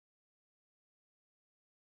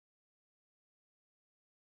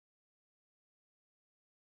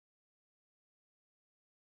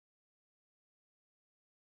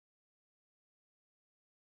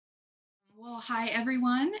Well, hi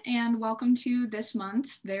everyone, and welcome to this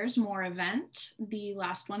month's There's More event, the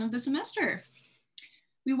last one of the semester.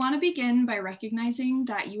 We want to begin by recognizing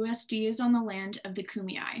that USD is on the land of the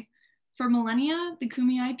Kumeyaay. For millennia, the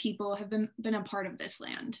Kumeyaay people have been a part of this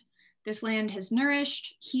land. This land has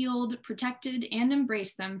nourished, healed, protected, and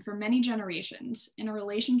embraced them for many generations in a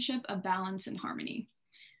relationship of balance and harmony.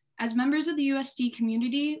 As members of the USD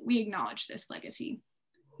community, we acknowledge this legacy.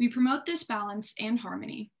 We promote this balance and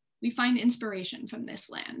harmony. We find inspiration from this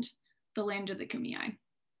land, the land of the Kumeyaay.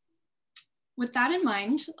 With that in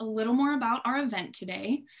mind, a little more about our event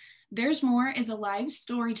today. There's More is a live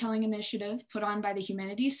storytelling initiative put on by the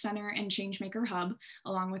Humanities Center and Changemaker Hub,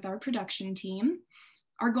 along with our production team.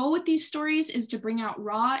 Our goal with these stories is to bring out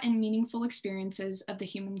raw and meaningful experiences of the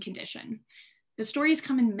human condition. The stories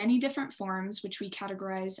come in many different forms, which we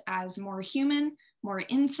categorize as more human, more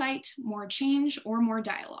insight, more change, or more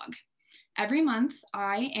dialogue. Every month,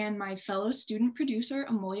 I and my fellow student producer,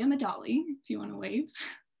 Amolia Madali, if you want to wave,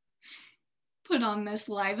 put on this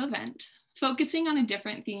live event, focusing on a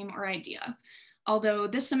different theme or idea, although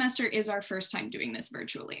this semester is our first time doing this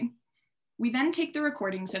virtually. We then take the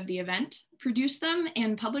recordings of the event, produce them,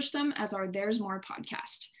 and publish them as our There's More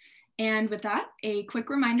podcast. And with that, a quick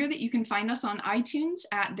reminder that you can find us on iTunes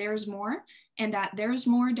at There's More and at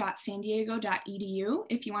there'smore.sandiego.edu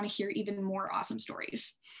if you want to hear even more awesome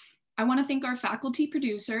stories. I want to thank our faculty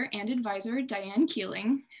producer and advisor, Diane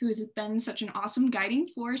Keeling, who has been such an awesome guiding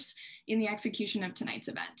force in the execution of tonight's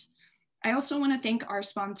event. I also want to thank our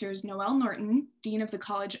sponsors, Noelle Norton, Dean of the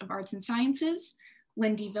College of Arts and Sciences,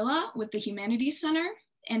 Lindy Villa with the Humanities Center,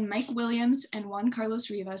 and Mike Williams and Juan Carlos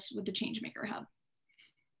Rivas with the Changemaker Hub.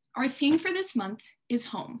 Our theme for this month is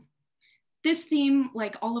home. This theme,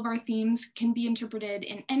 like all of our themes, can be interpreted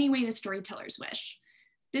in any way the storytellers wish.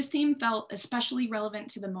 This theme felt especially relevant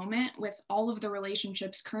to the moment with all of the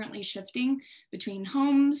relationships currently shifting between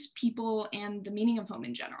homes, people, and the meaning of home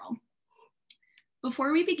in general.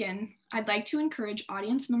 Before we begin, I'd like to encourage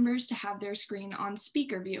audience members to have their screen on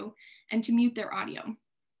speaker view and to mute their audio.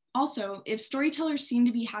 Also, if storytellers seem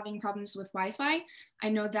to be having problems with Wi-Fi, I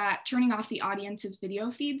know that turning off the audience's video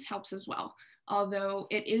feeds helps as well, although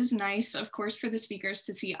it is nice, of course, for the speakers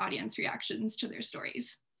to see audience reactions to their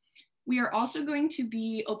stories. We are also going to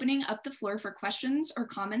be opening up the floor for questions or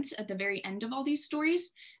comments at the very end of all these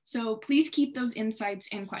stories, so please keep those insights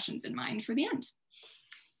and questions in mind for the end.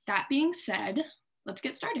 That being said, let's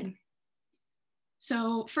get started.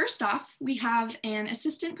 So first off, we have an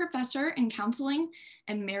assistant professor in counseling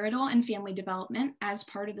and marital and family development as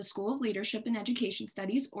part of the School of Leadership and Education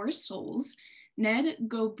Studies, or SOLS, Ned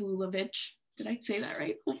Golubovic. Did I say that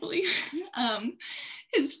right? Hopefully.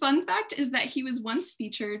 His fun fact is that he was once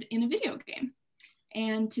featured in a video game.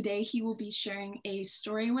 And today he will be sharing a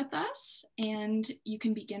story with us, and you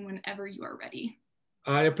can begin whenever you are ready.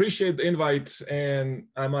 I appreciate the invite, and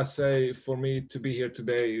I must say, for me to be here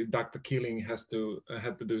today, Dr. Keeling had to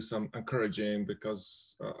do some encouraging,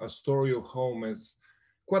 because a story of home is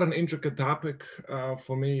quite an intricate topic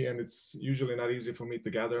for me, and it's usually not easy for me to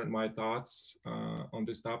gather my thoughts on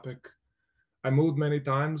this topic. I moved many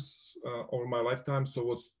times over my lifetime,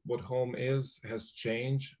 so what home has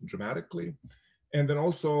changed dramatically. And then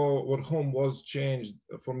also what home was changed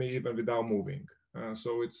for me even without moving.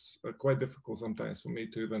 So it's quite difficult sometimes for me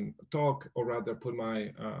to even talk, or rather put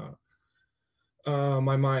my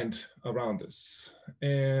mind around this.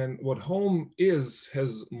 And what home has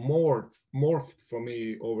morphed for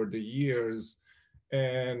me over the years.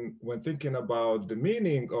 And when thinking about the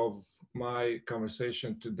meaning of my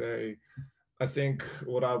conversation today, I think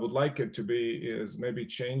what I would like it to be is maybe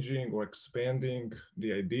changing or expanding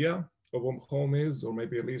the idea of what home is, or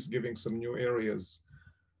maybe at least giving some new areas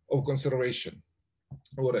of consideration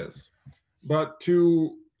what is. But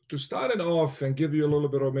to start it off and give you a little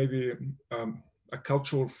bit of maybe a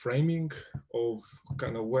cultural framing of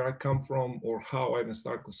kind of where I come from, or how I even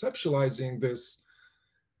start conceptualizing this,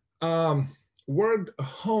 word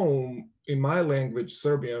home in my language,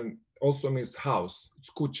 Serbian, also means house.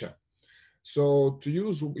 It's kuća. So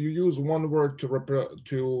you use one word to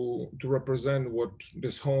represent what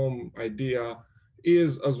this home idea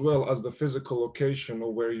is, as well as the physical location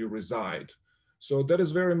of where you reside. So that is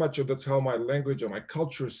very much, that's how my language and my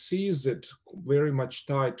culture sees it, very much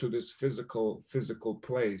tied to this physical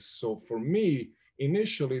place. So for me,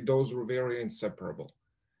 initially, those were very inseparable.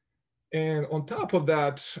 And on top of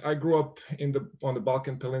that, I grew up on the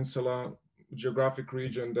Balkan Peninsula, geographic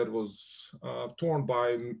region that was torn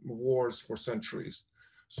by wars for centuries.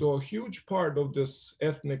 So a huge part of this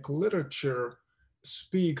ethnic literature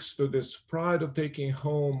speaks to this pride of taking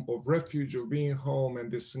home, of refuge, of being home,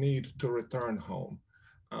 and this need to return home.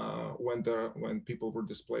 when people were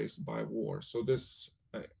displaced by war. So this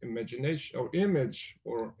imagination or image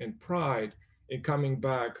or in pride in coming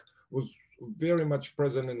back was very much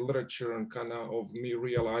present in literature and kind of me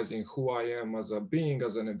realizing who I am as a being,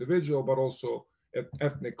 as an individual, but also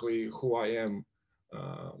ethnically who I am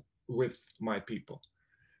uh, with my people.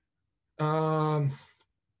 Um,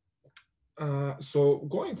 so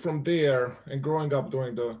going from there and growing up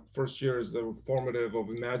during the first years, the formative of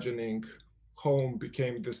imagining home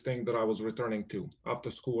became this thing that I was returning to after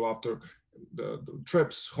school, after the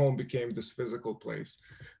trips, home became this physical place.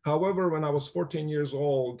 However, when I was 14 years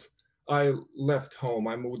old, I left home.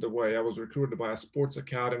 I moved away. I was recruited by a sports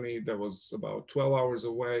academy that was about 12 hours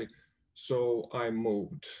away. So I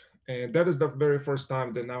moved. And that is the very first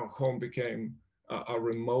time that now home became a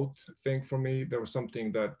remote thing for me. There was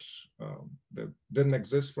something that didn't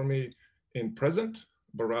exist for me in present,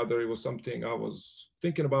 but rather it was something I was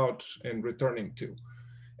thinking about and returning to.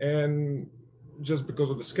 And just because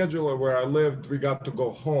of the schedule where I lived, we got to go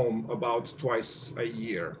home about twice a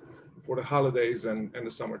year for the holidays and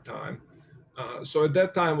the summertime. So at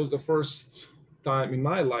that time was the first time in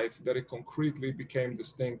my life that it concretely became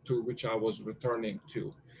this thing to which I was returning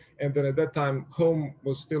to. And then at that time, home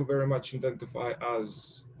was still very much identified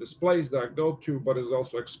as this place that I go to, but is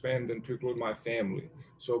also expanding to include my family.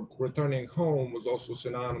 So returning home was also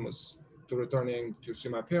synonymous to returning to see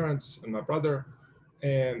my parents and my brother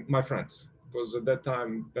and my friends, because at that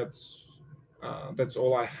time that's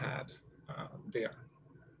all I had there.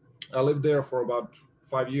 I lived there for about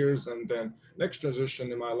 5 years, and then next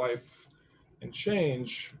transition in my life and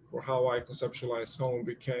change for how I conceptualize home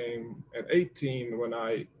became at 18 when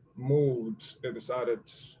I moved and decided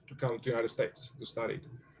to come to the United States to study.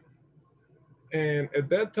 And at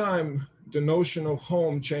that time, the notion of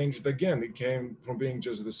home changed again. It came from being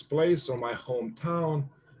just this place or my hometown,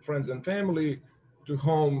 friends and family, to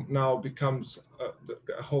home now becomes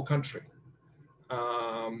a whole country.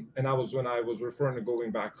 And when I was referring to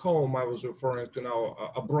going back home, I was referring to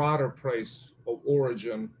now a broader place of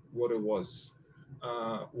origin, what it was,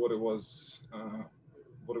 what it was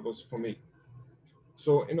for me.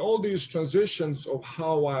 So in all these transitions of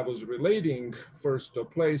how I was relating first to a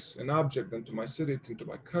place, an object, then to my city, then to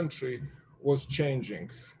my country, was changing.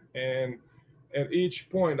 And at each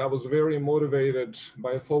point, I was very motivated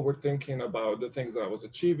by forward thinking about the things that I was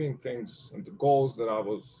achieving, things and the goals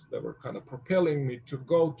that were kind of propelling me to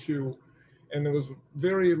go to. And there was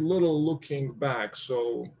very little looking back.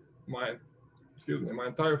 So my, my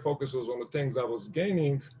entire focus was on the things I was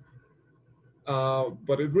gaining,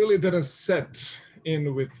 but it really didn't set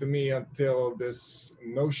in with me until this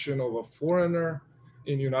notion of a foreigner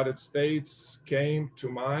in the United States came to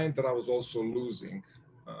mind that I was also losing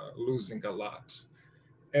a lot.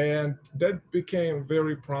 And that became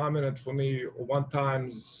very prominent for me one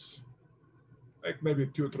times, like maybe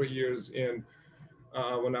 2 or 3 years in,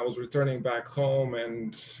 when I was returning back home,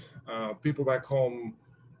 and people back home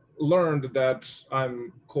learned that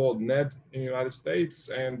I'm called Ned in the United States,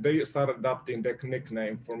 and they started adopting that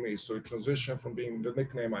nickname for me. So it transitioned from being the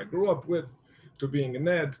nickname I grew up with to being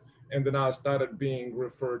Ned, and then I started being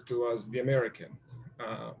referred to as the American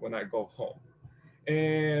when I go home.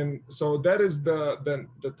 And so that is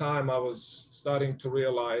the time I was starting to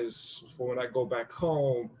realize for when I go back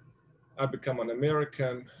home, I become an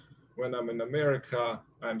American. When I'm in America,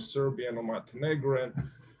 I'm Serbian or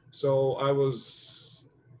Montenegrin. So I was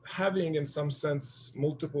having, in some sense,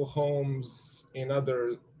 multiple homes, in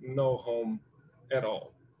other, no home at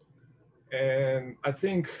all. And I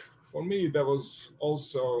think for me, that was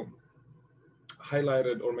also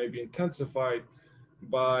highlighted or maybe intensified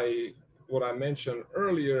by what I mentioned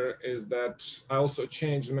earlier, is that I also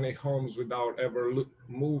changed many homes without ever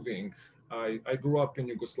moving. I grew up in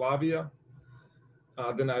Yugoslavia.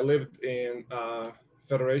 Then I lived in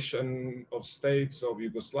Federation of States of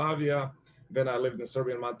Yugoslavia. Then I lived in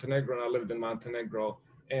Serbia and Montenegro, and I lived in Montenegro.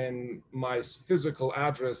 And my physical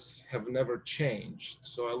address have never changed.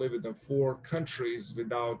 So I lived in 4 countries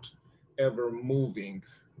without ever moving.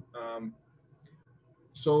 Um,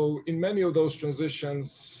 so in many of those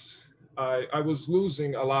transitions, I was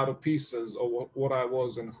losing a lot of pieces of what I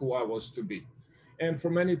was and who I was to be. And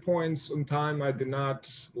for many points in time, I did not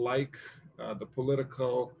like the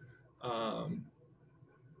political, um,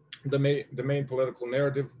 the main political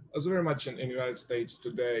narrative, as very much in the United States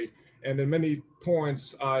today. And in many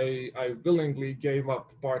points, I willingly gave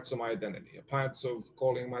up parts of my identity, parts of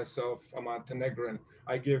calling myself a Montenegrin.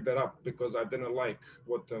 I gave that up because I didn't like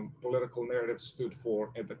what the political narrative stood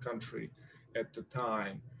for in the country at the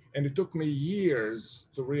time. And it took me years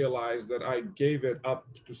to realize that I gave it up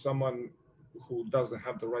to someone who doesn't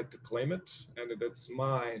have the right to claim it, and that it's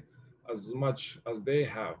mine as much as they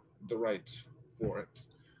have the right for it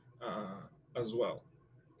as well.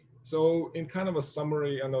 So in kind of a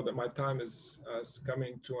summary, I know that my time is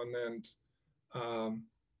coming to an end. Um,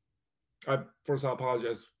 First, I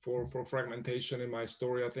apologize for fragmentation in my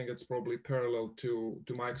story. I think it's probably parallel to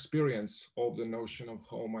my experience of the notion of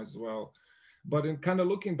home as well. But in kind of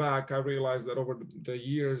looking back, I realized that over the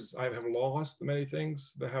years, I have lost many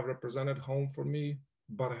things that have represented home for me,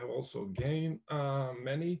 but I have also gained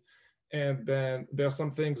many. And then there are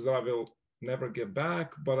some things that I will never get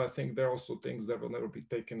back, but I think there are also things that will never be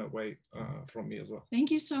taken away from me as well. Thank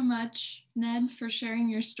you so much, Ned, for sharing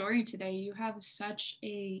your story today. You have such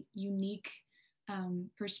a unique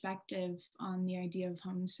perspective on the idea of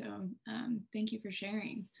home. So thank you for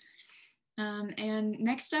sharing. And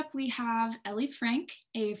next up, we have Ellie Frank,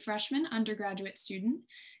 a freshman undergraduate student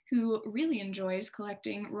who really enjoys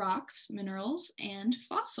collecting rocks, minerals, and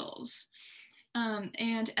fossils.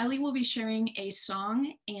 And Ellie will be sharing a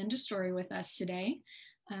song and a story with us today.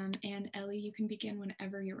 And Ellie, you can begin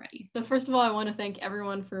whenever you're ready. So first of all, I want to thank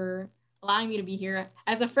everyone for allowing me to be here.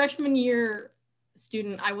 As a freshman year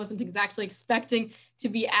student, I wasn't exactly expecting to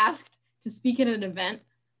be asked to speak at an event.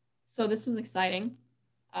 So this was exciting.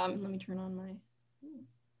 Let me turn on my,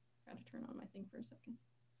 got to turn on my thing for a second.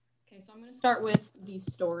 Okay, so I'm going to start with the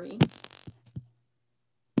story.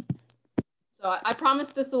 So I promise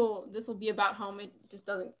this will be about home. It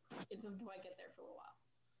doesn't quite get there for a little while.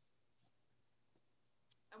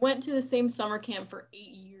 I went to the same summer camp for 8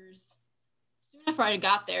 years. Soon after I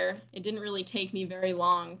got there, it didn't really take me very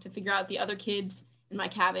long to figure out the other kids in my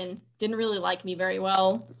cabin didn't really like me very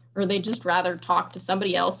well, or they'd just rather talk to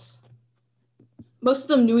somebody else. Most of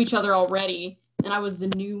them knew each other already, and I was the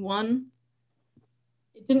new one.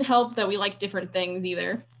 It didn't help that we liked different things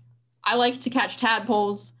either. I liked to catch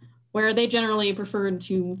tadpoles, where they generally preferred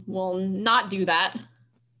to, well, not do that.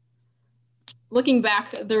 Looking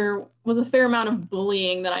back, there was a fair amount of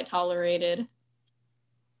bullying that I tolerated.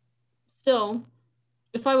 Still,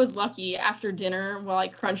 if I was lucky, after dinner, while I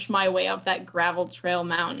crunched my way up that gravel trail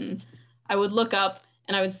mountain, I would look up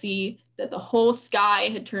and I would see that the whole sky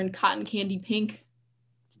had turned cotton candy pink.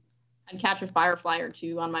 I'd catch a firefly or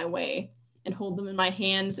two on my way and hold them in my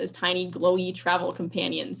hands as tiny glowy travel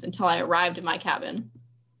companions until I arrived at my cabin.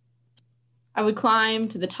 I would climb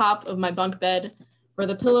to the top of my bunk bed, where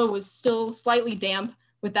the pillow was still slightly damp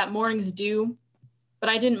with that morning's dew, but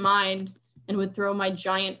I didn't mind and would throw my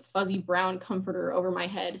giant fuzzy brown comforter over my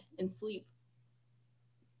head and sleep.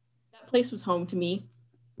 That place was home to me.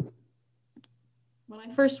 When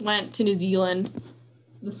I first went to New Zealand,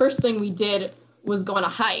 the first thing we did was go on a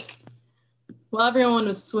hike. While everyone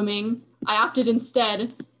was swimming, I opted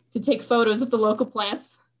instead to take photos of the local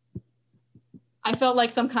plants. I felt like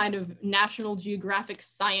some kind of National Geographic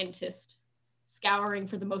scientist scouring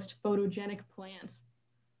for the most photogenic plants.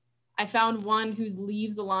 I found one whose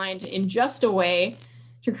leaves aligned in just a way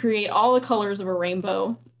to create all the colors of a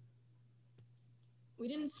rainbow. We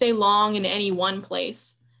didn't stay long in any one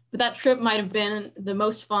place, but that trip might have been the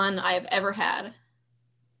most fun I have ever had.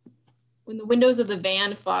 When the windows of the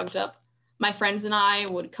van fogged up, my friends and I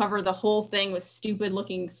would cover the whole thing with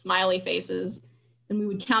stupid-looking smiley faces, and we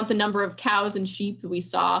would count the number of cows and sheep that we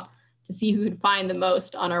saw to see who could find the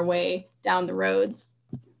most on our way down the roads.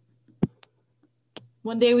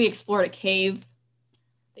 One day we explored a cave.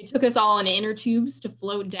 They took us all in inner tubes to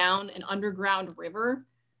float down an underground river,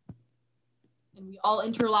 and we all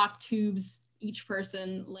interlocked tubes, each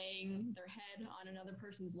person laying their head on another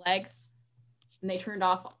person's legs, and they turned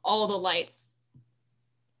off all the lights.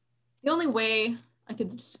 The only way I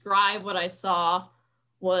could describe what I saw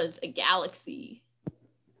was a galaxy.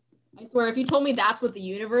 I swear, if you told me that's what the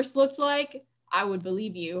universe looked like, I would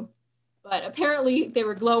believe you. But apparently they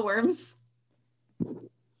were glowworms.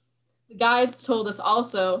 The guides told us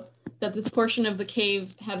also that this portion of the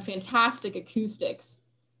cave had fantastic acoustics,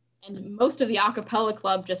 and most of the a cappella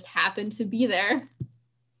club just happened to be there.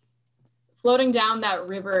 Floating down that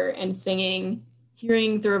river and singing,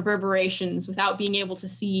 hearing the reverberations without being able to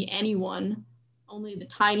see anyone, only the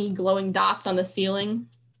tiny glowing dots on the ceiling,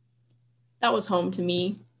 that was home to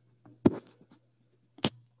me.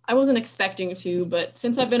 I wasn't expecting to, but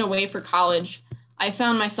since I've been away for college, I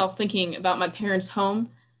found myself thinking about my parents' home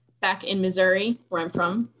back in Missouri, where I'm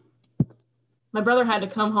from. My brother had to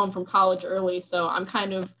come home from college early, so I'm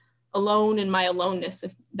kind of alone in my aloneness,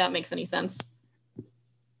 if that makes any sense.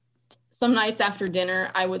 Some nights after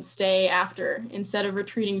dinner, I would stay after instead of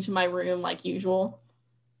retreating to my room like usual,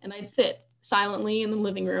 and I'd sit silently in the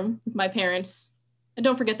living room with my parents, and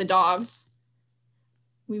don't forget the dogs.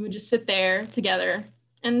 We would just sit there together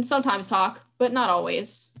and sometimes talk, but not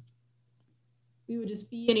always. We would just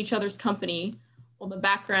be in each other's company while the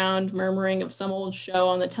background murmuring of some old show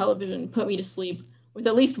on the television put me to sleep with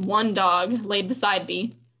at least one dog laid beside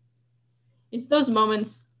me. It's those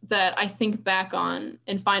moments that I think back on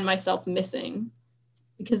and find myself missing,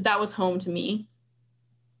 because that was home to me.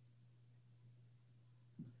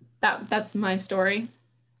 That's my story.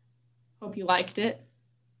 Hope you liked it.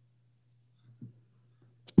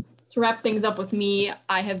 To wrap things up with me,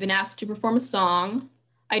 I have been asked to perform a song.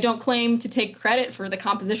 I don't claim to take credit for the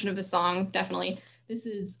composition of the song, definitely. This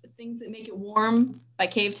is Things That Make It Warm by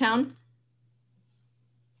Cavetown.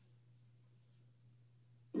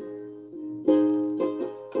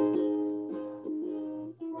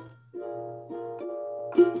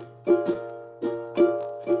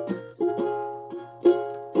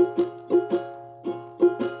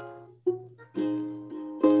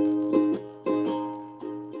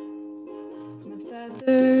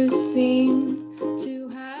 Feathers seem to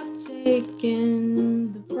have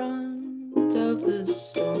taken the brunt of the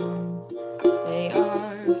storm. They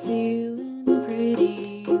are feeling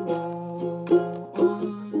pretty warm.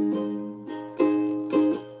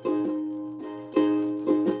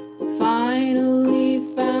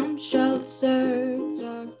 Finally found shelter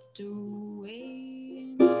tucked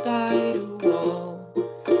away inside a wall,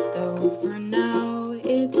 though for now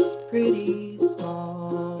it's pretty small.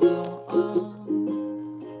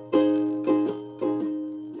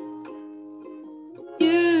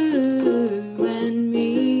 You and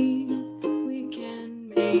me, we can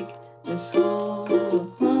make this whole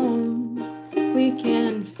home. We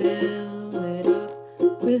can fill it up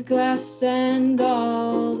with glass and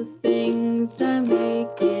all the things that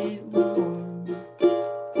make it warm.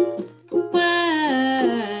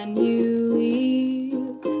 When you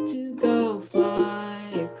leave to go fly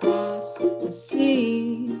across the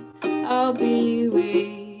sea, I'll be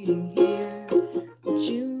waiting here with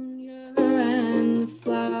Junior and the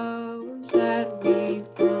flowers that we've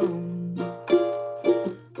grown.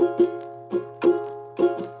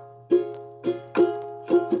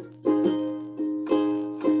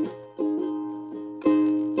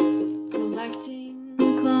 Collecting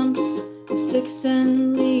clumps of sticks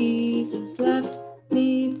and leaves has left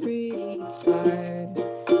me pretty tired.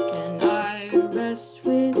 Can I rest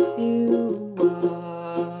with you a while?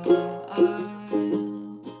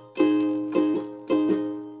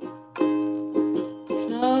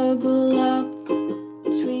 Snuggle up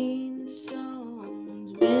between the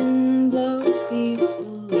stones, wind blows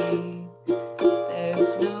peacefully.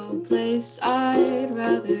 There's no place I'd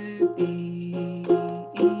rather be.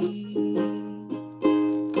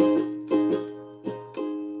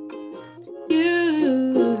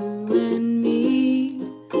 You and me,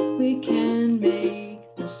 we can make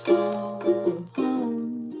this whole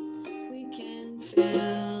home. We can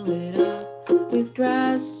fill it up with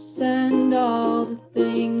grass and all the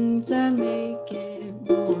things that make it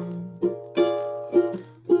warm.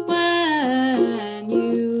 When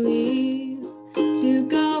you leave to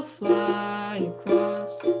go fly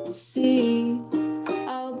across the sea,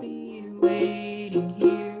 I'll be waiting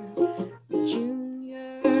here with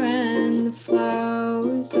Junior and the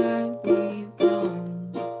flowers that we've grown.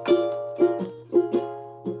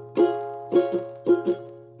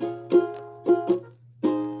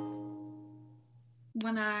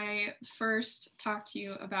 When I first talked to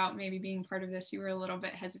you about maybe being part of this, you were a little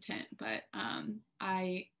bit hesitant, but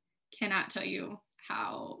I cannot tell you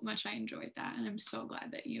how much I enjoyed that. And I'm so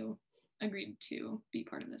glad that you agreed to be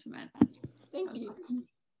part of this event. Thank you. Awesome.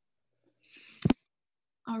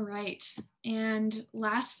 All right. And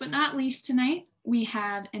last but not least tonight, we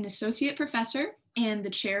have an associate professor and the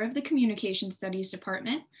chair of the Communication Studies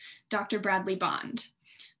Department, Dr. Bradley Bond.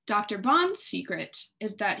 Dr. Bond's secret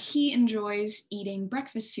is that he enjoys eating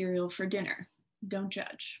breakfast cereal for dinner. Don't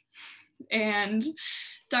judge. And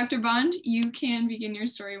Dr. Bond, you can begin your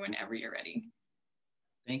story whenever you're ready.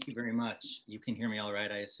 Thank you very much. You can hear me all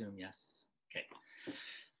right, I assume, yes? Okay.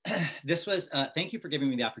 This was, thank you for giving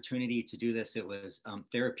me the opportunity to do this. It was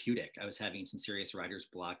therapeutic. I was having some serious writer's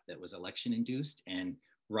block that was election induced, and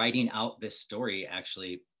writing out this story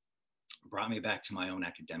actually brought me back to my own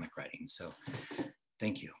academic writing. So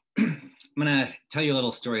thank you. I'm gonna tell you a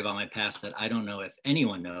little story about my past that I don't know if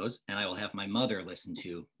anyone knows, and I will have my mother listen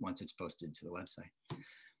to once it's posted to the website.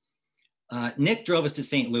 Nick drove us to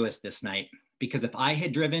St. Louis this night because if I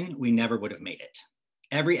had driven, we never would have made it.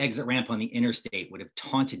 Every exit ramp on the interstate would have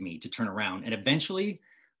taunted me to turn around, and eventually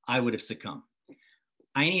I would have succumbed.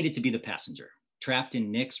 I needed to be the passenger, trapped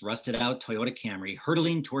in Nick's rusted out Toyota Camry,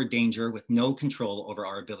 hurtling toward danger with no control over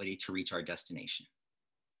our ability to reach our destination.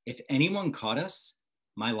 If anyone caught us,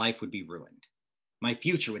 my life would be ruined. My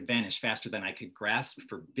future would vanish faster than I could grasp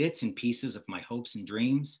for bits and pieces of my hopes and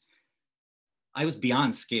dreams. I was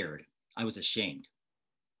beyond scared. I was ashamed.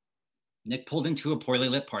 Nick pulled into a poorly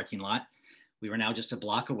lit parking lot. We were now just a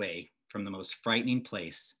block away from the most frightening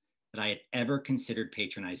place that I had ever considered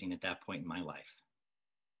patronizing at that point in my life,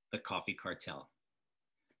 the coffee cartel.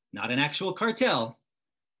 Not an actual cartel,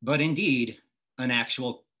 but indeed an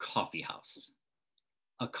actual coffee house.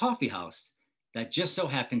 A coffee house that just so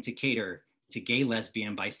happened to cater to gay,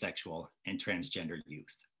 lesbian, bisexual, and transgender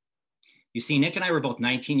youth. You see, Nick and I were both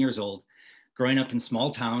 19 years old, growing up in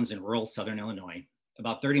small towns in rural Southern Illinois,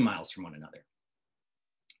 about 30 miles from one another.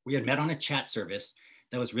 We had met on a chat service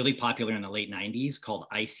that was really popular in the late 90s called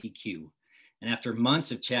ICQ. And after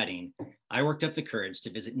months of chatting, I worked up the courage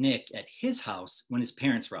to visit Nick at his house when his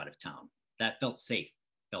parents were out of town. That felt safe,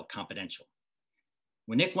 felt confidential.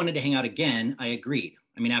 When Nick wanted to hang out again, I agreed.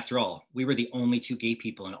 I mean, after all, we were the only two gay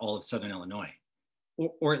people in all of Southern Illinois.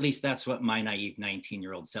 Or at least that's what my naive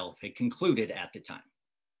 19-year-old self had concluded at the time.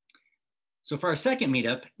 So for our second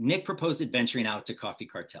meetup, Nick proposed adventuring out to Coffee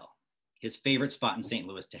Cartel, his favorite spot in St.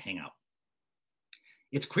 Louis to hang out.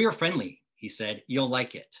 It's queer friendly, he said. You'll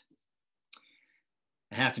like it.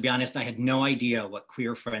 I have to be honest, I had no idea what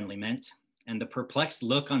queer friendly meant, and the perplexed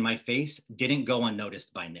look on my face didn't go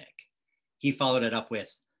unnoticed by Nick. He followed it up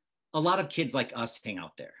with, a lot of kids like us hang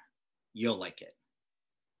out there. You'll like it.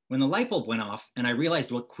 When the light bulb went off and I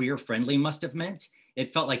realized what queer friendly must have meant,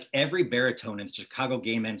 it felt like every baritone in the Chicago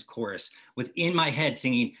Gay Men's Chorus was in my head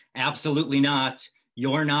singing, absolutely not,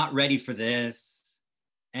 you're not ready for this.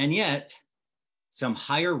 And yet, some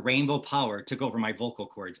higher rainbow power took over my vocal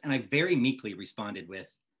cords, and I very meekly responded with,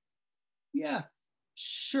 yeah,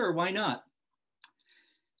 sure, why not?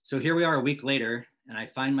 So here we are a week later, and I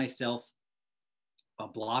find myself a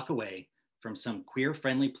block away from some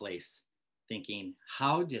queer-friendly place thinking,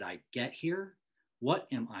 how did I get here? What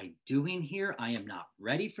am I doing here? I am not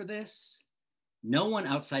ready for this. No one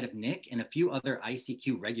outside of Nick and a few other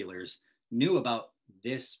ICQ regulars knew about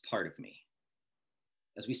this part of me.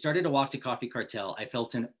 As we started to walk to Coffee Cartel, I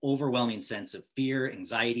felt an overwhelming sense of fear,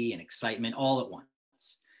 anxiety, and excitement all at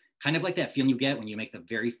once. Kind of like that feeling you get when you make the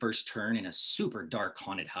very first turn in a super dark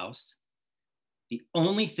haunted house. The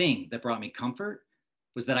only thing that brought me comfort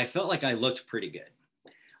was that I felt like I looked pretty good.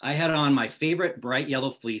 I had on my favorite bright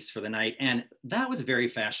yellow fleece for the night, and that was very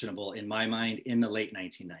fashionable in my mind in the late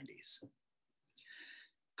 1990s.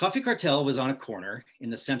 Coffee Cartel was on a corner in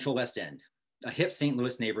the Central West End, a hip St.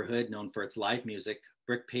 Louis neighborhood known for its live music,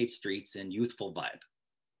 brick-paved streets, and youthful vibe.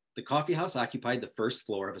 The coffee house occupied the first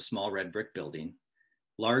floor of a small red brick building.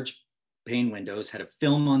 Large pane windows had a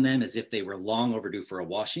film on them as if they were long overdue for a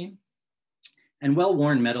washing, and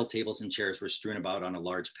well-worn metal tables and chairs were strewn about on a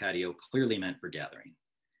large patio clearly meant for gathering.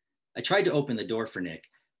 I tried to open the door for Nick,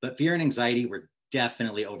 but fear and anxiety were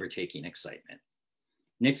definitely overtaking excitement.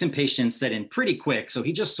 Nick's impatience set in pretty quick, so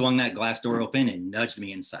he just swung that glass door open and nudged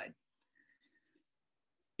me inside.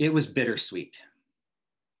 It was bittersweet.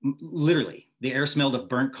 Literally, the air smelled of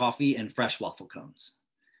burnt coffee and fresh waffle cones.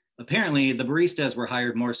 Apparently, the baristas were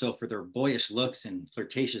hired more so for their boyish looks and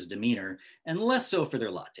flirtatious demeanor, and less so for their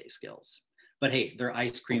latte skills. But hey, their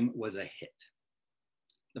ice cream was a hit.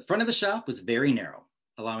 The front of the shop was very narrow,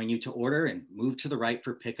 allowing you to order and move to the right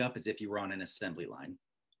for pickup as if you were on an assembly line.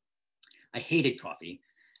 I hated coffee,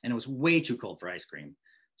 and it was way too cold for ice cream,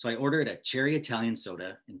 so I ordered a cherry Italian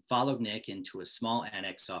soda and followed Nick into a small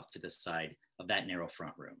annex off to the side of that narrow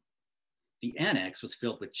front room. The annex was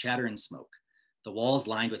filled with chatter and smoke, the walls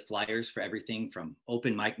lined with flyers for everything from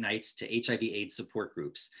open mic nights to HIV/AIDS support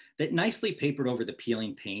groups that nicely papered over the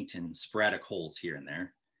peeling paint and sporadic holes here and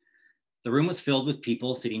there. The room was filled with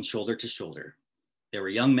people sitting shoulder to shoulder. There were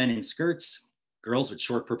young men in skirts, girls with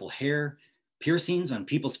short purple hair, piercings on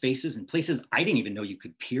people's faces in places I didn't even know you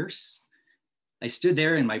could pierce. I stood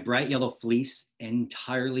there in my bright yellow fleece,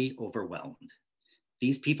 entirely overwhelmed.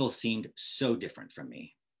 These people seemed so different from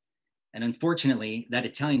me. And unfortunately, that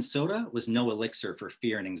Italian soda was no elixir for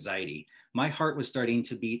fear and anxiety. My heart was starting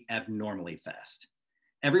to beat abnormally fast.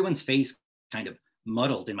 Everyone's face kind of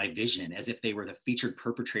muddled in my vision as if they were the featured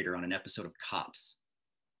perpetrator on an episode of Cops.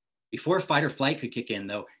 Before fight or flight could kick in,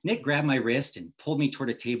 though, Nick grabbed my wrist and pulled me toward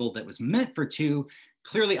a table that was meant for two,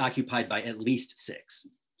 clearly occupied by at least six.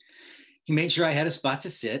 He made sure I had a spot to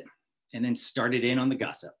sit and then started in on the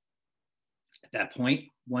gossip. At that point,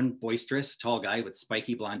 one boisterous, tall guy with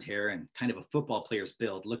spiky blonde hair and kind of a football player's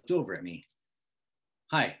build looked over at me.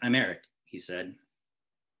 "Hi, I'm Eric," he said.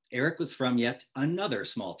 Eric was from yet another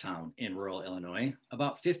small town in rural Illinois,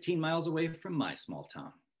 about 15 miles away from my small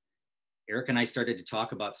town. Eric and I started to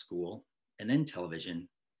talk about school and then television.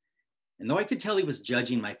 And though I could tell he was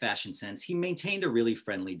judging my fashion sense, he maintained a really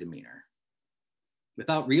friendly demeanor.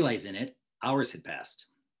 Without realizing it, hours had passed.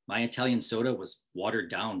 My Italian soda was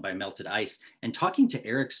watered down by melted ice, and talking to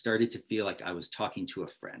Eric started to feel like I was talking to a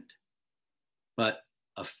friend. But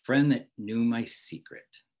a friend that knew my secret.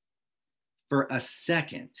 For a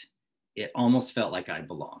second, it almost felt like I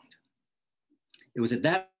belonged. It was at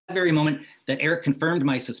that very moment that Eric confirmed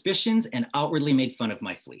my suspicions and outwardly made fun of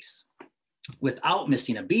my fleece. Without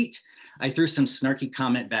missing a beat, I threw some snarky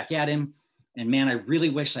comment back at him. And man, I really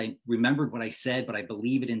wish I remembered what I said, but I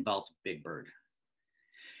believe it involved Big Bird.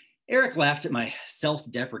 Eric laughed at my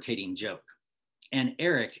self-deprecating joke. And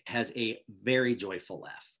Eric has a very joyful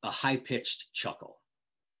laugh, a high-pitched chuckle.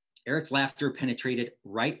 Eric's laughter penetrated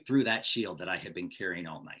right through that shield that I had been carrying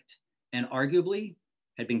all night, and arguably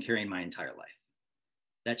had been carrying my entire life.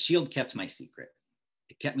 That shield kept my secret.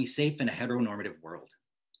 It kept me safe in a heteronormative world.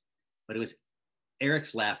 But it was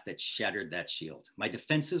Eric's laugh that shattered that shield. My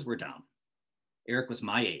defenses were down. Eric was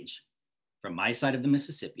my age, from my side of the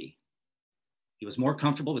Mississippi. He was more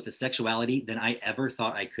comfortable with his sexuality than I ever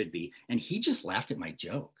thought I could be, and he just laughed at my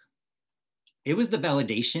joke. It was the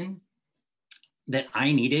validation that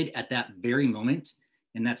I needed at that very moment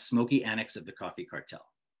in that smoky annex of the coffee cartel.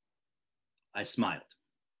 I smiled.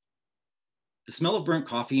 The smell of burnt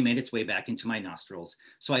coffee made its way back into my nostrils,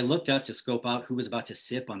 so I looked up to scope out who was about to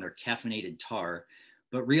sip on their caffeinated tar,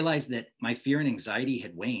 but realized that my fear and anxiety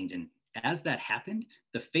had waned, and as that happened,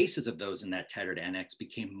 the faces of those in that tattered annex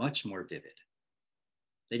became much more vivid.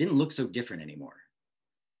 They didn't look so different anymore.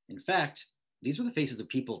 In fact, these were the faces of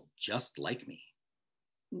people just like me.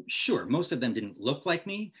 Sure, most of them didn't look like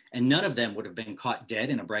me, and none of them would have been caught dead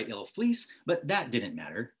in a bright yellow fleece, but that didn't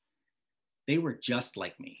matter. They were just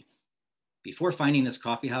like me. Before finding this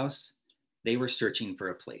coffee house, they were searching for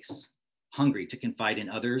a place, hungry to confide in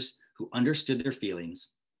others who understood their feelings,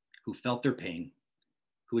 who felt their pain,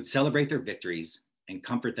 who would celebrate their victories and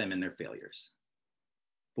comfort them in their failures.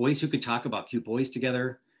 Boys who could talk about cute boys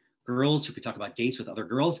together, girls who could talk about dates with other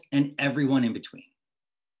girls, and everyone in between.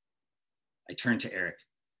 I turned to Eric.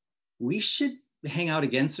 We should hang out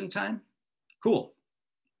again sometime? Cool,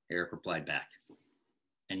 Eric replied back.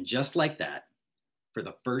 And just like that, for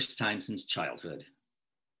the first time since childhood,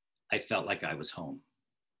 I felt like I was home.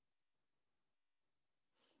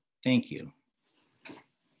 Thank you.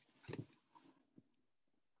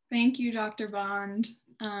 Thank you, Dr. Bond.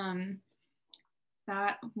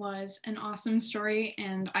 That was an awesome story,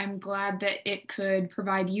 and I'm glad that it could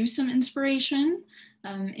provide you some inspiration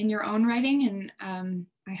in your own writing, and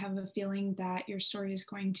I have a feeling that your story is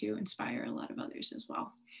going to inspire a lot of others as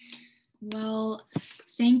well. Well,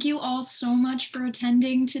 thank you all so much for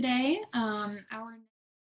attending today. Our